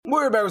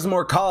We're back with some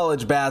more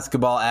college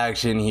basketball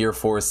action here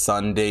for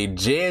Sunday,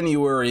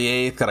 January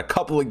 8th. Got a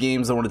couple of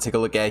games I want to take a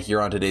look at here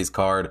on today's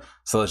card,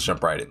 so let's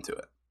jump right into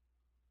it.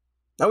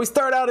 Now we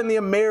start out in the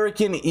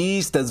American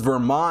East as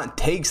Vermont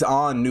takes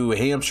on New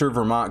Hampshire.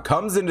 Vermont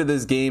comes into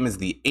this game as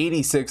the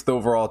 86th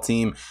overall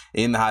team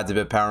in the hot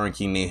tip power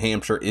ranking. New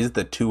Hampshire is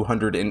the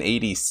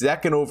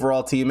 282nd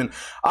overall team. And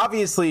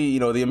obviously,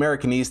 the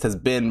American East has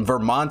been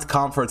Vermont's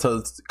conference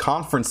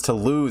to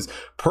lose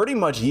pretty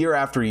much year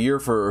after year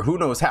for who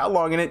knows how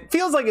long. And it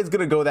feels like it's going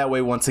to go that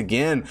way once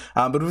again.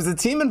 But it was a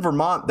team in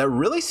Vermont that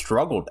really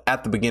struggled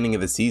at the beginning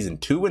of the season.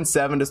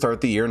 2-7 to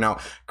start the year. Now,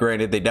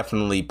 granted, they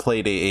definitely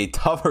played a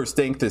tougher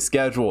stink to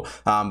schedule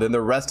than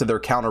the rest of their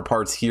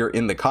counterparts here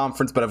in the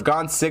conference, but have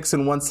gone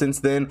 6-1 since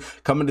then,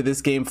 coming to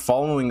this game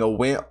following a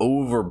win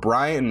over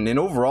Bryant. And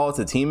overall, it's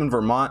a team in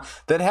Vermont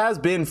that has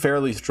been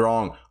fairly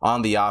strong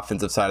on the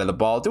offensive side of the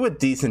ball. Do a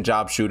decent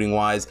job shooting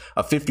wise,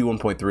 a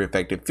 51.3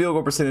 effective field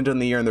goal percentage on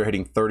the year, and they're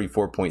hitting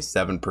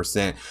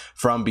 34.7%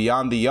 from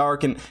beyond the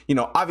arc. And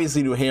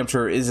obviously New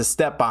Hampshire is a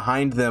step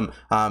behind them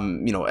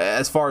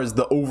as far as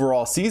the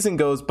overall season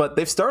goes, but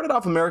they've started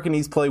off American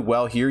East play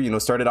well here.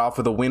 Started off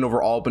with a win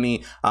over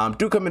Albany.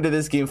 Do come into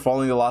this game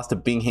following the loss to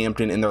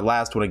Binghamton in their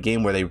last one, a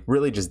game where they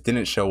really just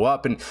didn't show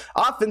up. And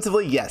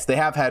offensively, yes, they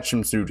have had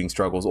some shooting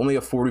struggles, only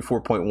a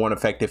 44.1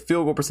 effective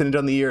field goal percentage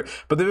on the year,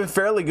 but they've been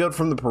fairly good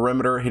from the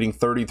perimeter, hitting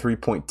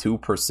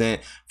 33.2%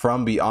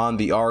 from beyond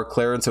the arc.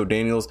 Clarence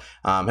O'Daniels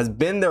has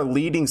been their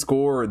leading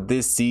scorer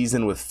this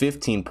season with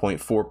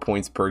 15.4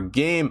 points per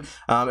game.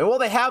 And while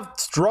they have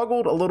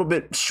struggled a little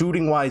bit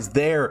shooting wise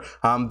there,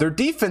 their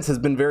defense has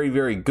been very,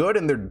 very good,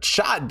 and their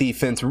shot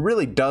defense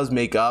really does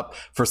make up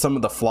for some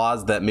of the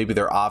flaws that maybe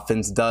their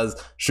offense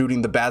does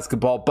shooting the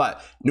basketball.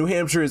 But New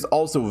Hampshire is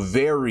also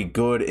very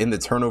good in the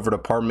turnover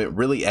department,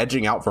 really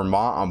edging out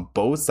Vermont on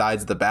both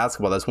sides of the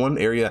basketball. That's one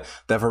area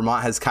that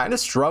Vermont has kind of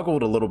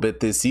struggled a little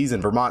bit this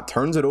season. Vermont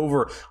turns it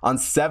over on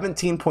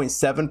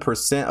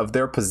 17.7% of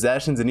their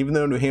possessions, and even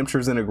though New Hampshire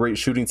isn't a great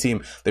shooting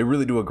team, they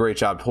really do a great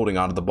job holding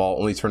onto the ball,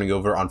 only turning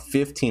over on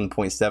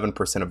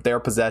 15.7% of their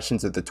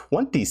possessions. They're the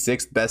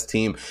 26th best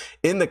team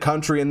in the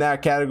country in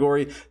that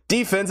category.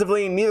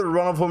 Defensively, neither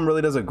one of them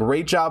really does a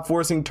great job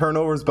forcing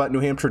turnovers, but New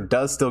Hampshire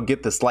does still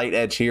get the slight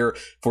edge here,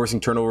 forcing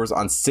turnovers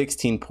on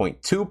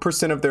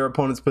 16.2% of their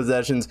opponent's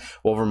possessions,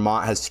 while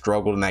Vermont has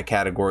struggled in that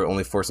category,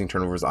 only forcing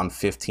turnovers on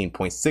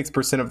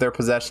 15.6% of their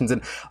possessions.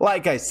 And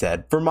like I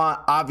said, Vermont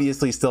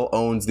obviously still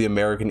owns the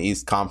American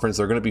East Conference.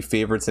 They're going to be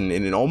favorites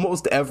in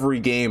almost every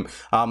game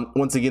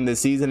once again this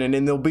season,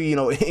 and they'll be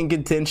in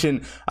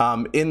contention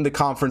in the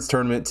conference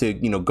tournament to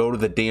go to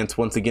the dance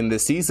once again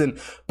this season.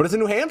 But it's a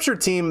New Hampshire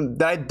team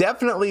that I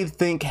definitely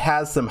think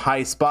has some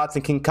high spots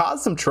and can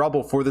cause some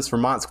trouble for this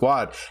Vermont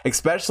squad,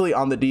 especially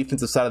on the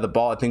defensive side of the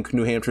ball. I think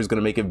New Hampshire is going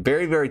to make it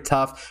very, very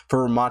tough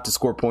for Vermont to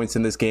score points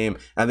in this game.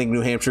 I think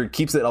New Hampshire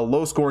keeps it a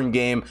low-scoring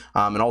game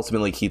and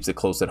ultimately keeps it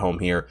close at home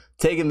here,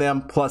 taking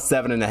them plus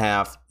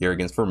 7.5 here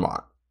against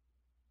Vermont.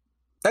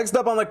 Next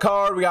up on the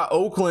card, we got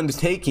Oakland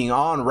taking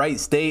on Wright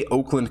State.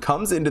 Oakland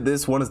comes into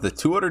this one as the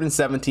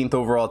 217th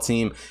overall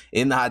team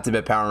in the hot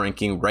tip power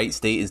ranking. Wright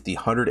State is the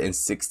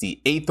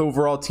 168th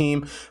overall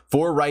team.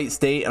 For Wright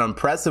State, an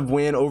impressive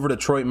win over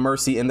Detroit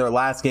Mercy in their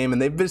last game,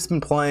 and they've just been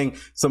playing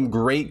some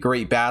great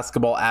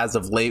basketball as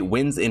of late.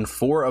 Wins in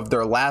 4 of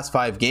their last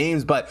 5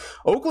 games, but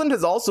Oakland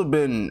has also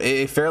been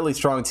a fairly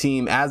strong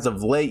team as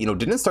of late.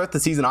 Didn't start the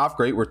season off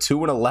great. We're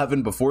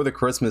 2-11 before the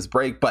Christmas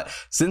break, but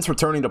since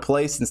returning to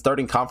play, since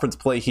starting conference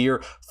play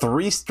here,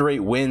 3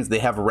 straight wins they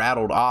have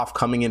rattled off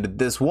coming into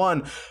this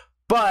one.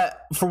 But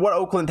for what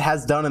Oakland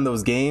has done in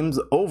those games,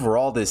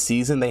 overall this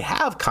season, they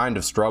have kind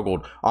of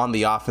struggled on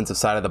the offensive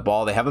side of the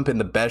ball. They haven't been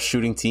the best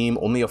shooting team,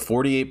 only a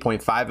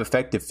 48.5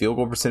 effective field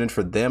goal percentage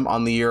for them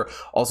on the year,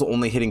 also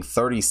only hitting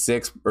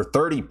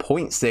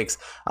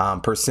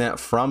 30.6%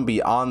 from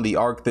beyond the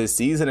arc this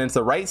season. And it's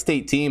a Wright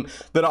State team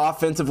that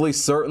offensively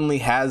certainly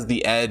has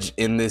the edge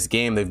in this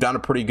game. They've done a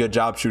pretty good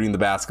job shooting the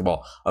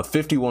basketball. A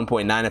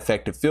 51.9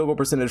 effective field goal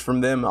percentage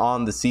from them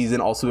on the season,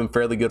 also been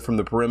fairly good from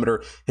the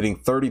perimeter, hitting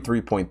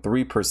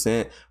 33.3%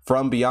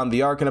 from beyond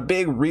the arc. And a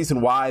big reason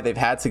why they've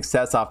had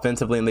success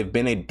offensively and they've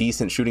been a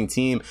decent shooting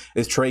team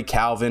is Trey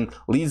Calvin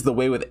leads the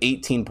way with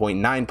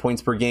 18.9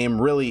 points per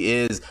game, really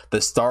is the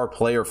star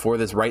player for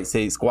this Wright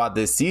State squad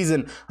this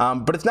season.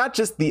 But it's not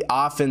just the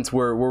offense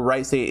where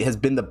Wright State has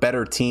been the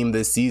better team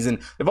this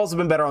season. They've also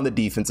been better on the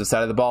defensive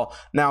side of the ball.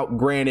 Now,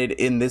 granted,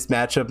 in this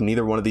matchup,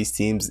 neither one of these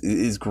teams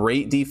is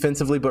great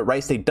defensively, but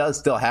Wright State does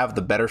still have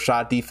the better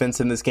shot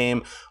defense in this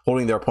game,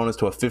 holding their opponents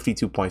to a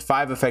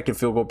 52.5 effective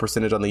field goal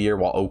percentage on the year,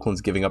 while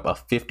Oakland's giving up a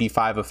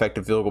 55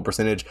 effective field goal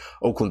percentage.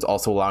 Oakland's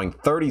also allowing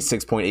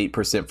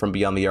 36.8% from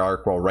beyond the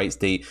arc, while Wright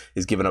State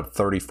is giving up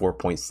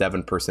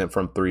 34.7%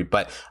 from 3.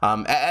 But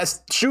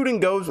as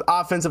shooting goes,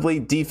 offensively,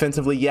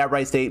 defensively, yeah,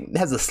 Wright State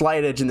has a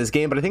slight edge in this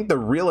game, but I think the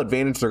real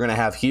advantage they're going to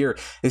have here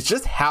is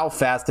just how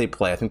fast they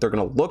play. I think they're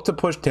going to look to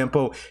push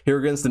tempo here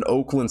against an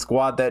Oakland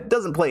squad that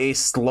doesn't play a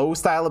slow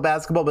style of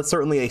basketball, but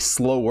certainly a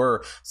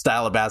slower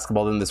style of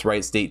basketball than this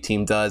Wright State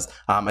team does.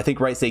 I think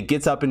Wright State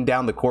gets up and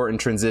down the court in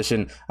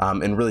transition,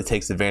 and really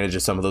takes advantage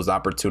of some of those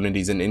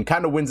opportunities and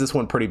kind of wins this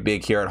one pretty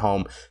big here at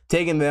home,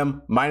 taking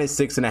them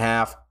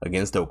 -6.5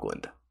 against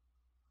Oakland.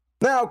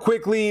 Now,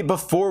 quickly,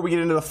 before we get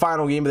into the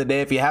final game of the day,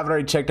 if you haven't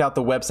already checked out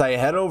the website,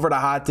 head over to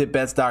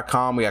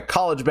hottipbets.com. We got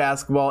college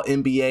basketball,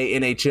 NBA,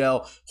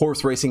 NHL,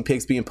 horse racing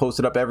picks being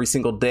posted up every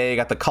single day.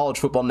 Got the college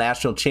football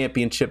national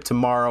championship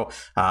tomorrow.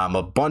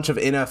 A bunch of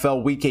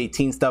NFL Week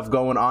 18 stuff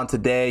going on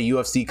today.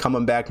 UFC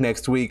coming back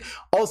next week.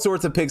 All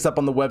sorts of picks up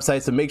on the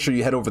website, so make sure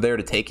you head over there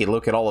to take a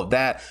look at all of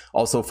that.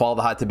 Also, follow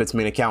the Hot Tip Bets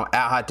main account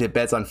at Hot Tip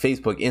Bets on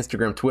Facebook,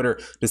 Instagram, Twitter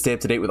to stay up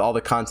to date with all the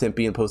content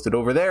being posted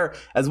over there,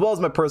 as well as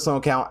my personal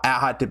account at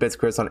Hot Tip Bets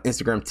Chris on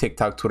Instagram,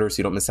 TikTok, Twitter, so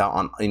you don't miss out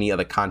on any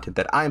other content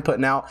that I'm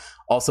putting out.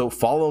 Also,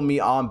 follow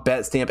me on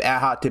BetStamp at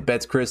Hot Tip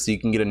Bets Chris so you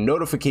can get a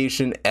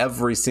notification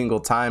every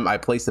single time I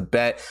place a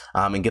bet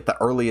and get the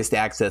earliest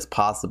access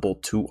possible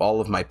to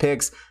all of my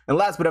picks. And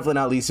last but definitely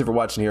not least, if you're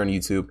watching here on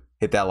YouTube,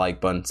 hit that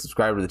like button,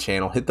 subscribe to the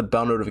channel, hit the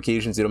bell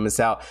notifications so you don't miss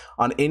out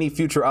on any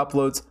future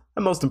uploads.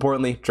 And most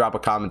importantly, drop a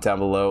comment down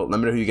below. Let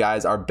me know who you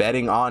guys are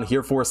betting on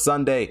here for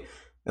Sunday.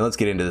 And let's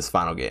get into this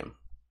final game.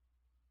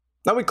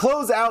 Now we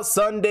close out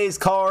Sunday's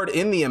card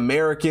in the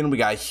American. We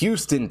got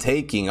Houston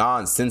taking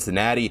on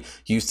Cincinnati.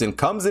 Houston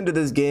comes into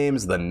this game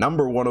as the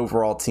 #1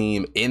 overall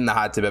team in the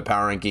Hot Tip Bet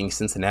Power Rankings.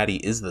 Cincinnati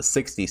is the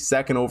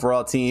 62nd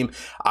overall team.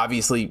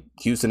 Obviously,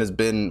 Houston has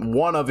been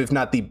one of, if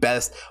not the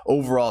best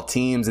overall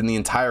teams in the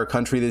entire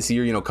country this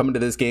year. You know, coming to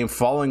this game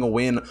following a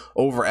win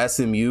over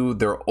SMU,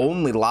 their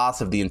only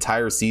loss of the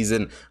entire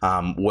season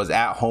was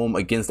at home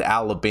against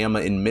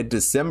Alabama in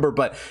mid-December.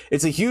 But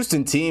it's a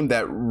Houston team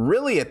that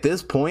really at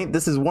this point,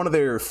 this is one of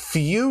their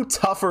few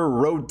tougher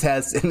road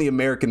tests in the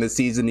American this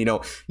season. You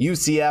know,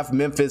 UCF,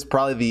 Memphis,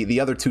 probably the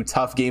other two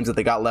tough games that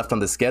they got left on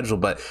the schedule.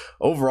 But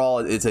overall,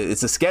 it's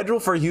a schedule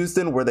for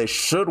Houston where they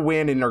should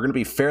win and are going to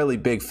be fairly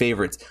big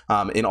favorites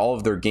in all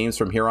of their games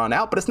from here on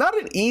out. But it's not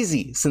an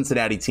easy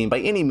Cincinnati team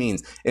by any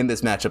means in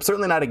this matchup.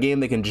 Certainly not a game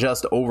they can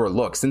just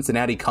overlook.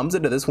 Cincinnati comes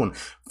into this one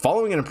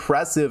following an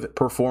impressive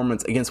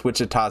performance against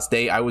Wichita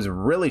State. I was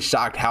really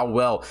shocked how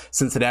well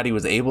Cincinnati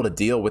was able to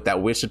deal with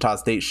that Wichita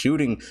State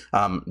shooting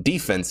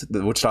defense,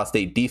 the Wichita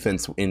State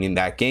defense in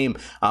that game.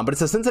 But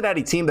it's a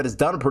Cincinnati team that has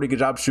done a pretty good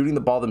job shooting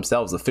the ball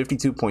themselves. A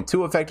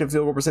 52.2 effective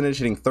field goal percentage,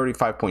 hitting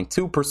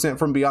 35.2%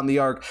 from beyond the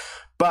arc.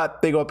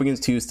 But they go up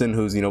against Houston,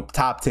 who's, you know,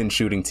 top 10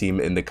 shooting team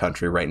in the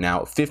country right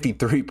now.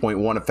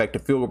 53.1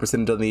 effective field goal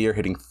percentage on the year,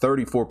 hitting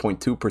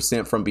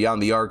 34.2% from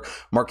beyond the arc.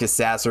 Marcus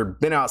Sasser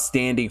been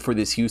outstanding for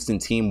this Houston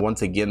team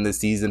once again this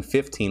season.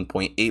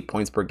 15.8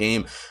 points per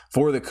game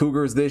for the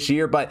Cougars this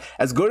year. But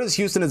as good as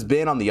Houston has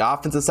been on the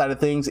offensive side of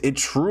things, it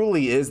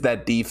truly is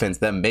that defense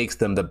that makes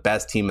them the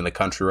best team in the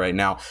country right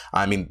now.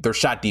 I mean, their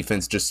shot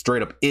defense just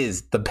straight up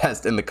is the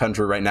best in the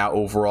country right now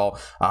overall.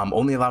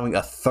 Only allowing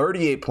a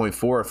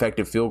 38.4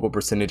 effective field goal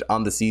percentage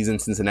on the season.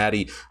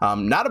 Cincinnati,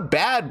 not a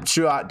bad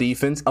shot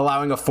defense,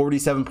 allowing a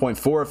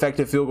 47.4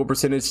 effective field goal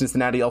percentage.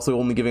 Cincinnati also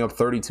only giving up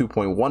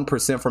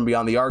 32.1% from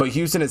beyond the arc. But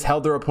Houston has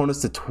held their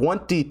opponents to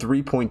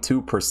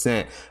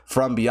 23.2%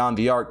 from beyond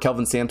the arc.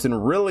 Kelvin Sampson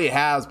really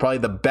has probably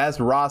the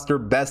best roster,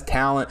 best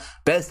talent,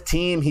 best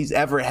team he's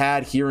ever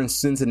had here in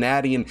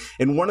Cincinnati. And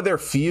in one of their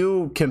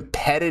few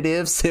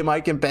competitive,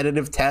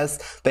 semi-competitive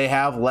tests they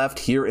have left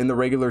here in the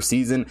regular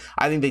season,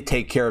 I think they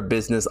take care of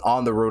business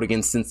on the road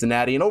against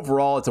Cincinnati. And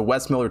overall, it's a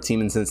Wes Miller team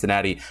in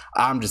Cincinnati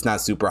I'm just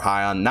not super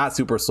high on, not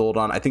super sold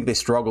on. I think they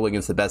struggle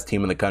against the best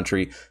team in the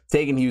country.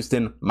 Taking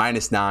Houston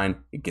 -9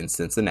 against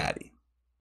Cincinnati.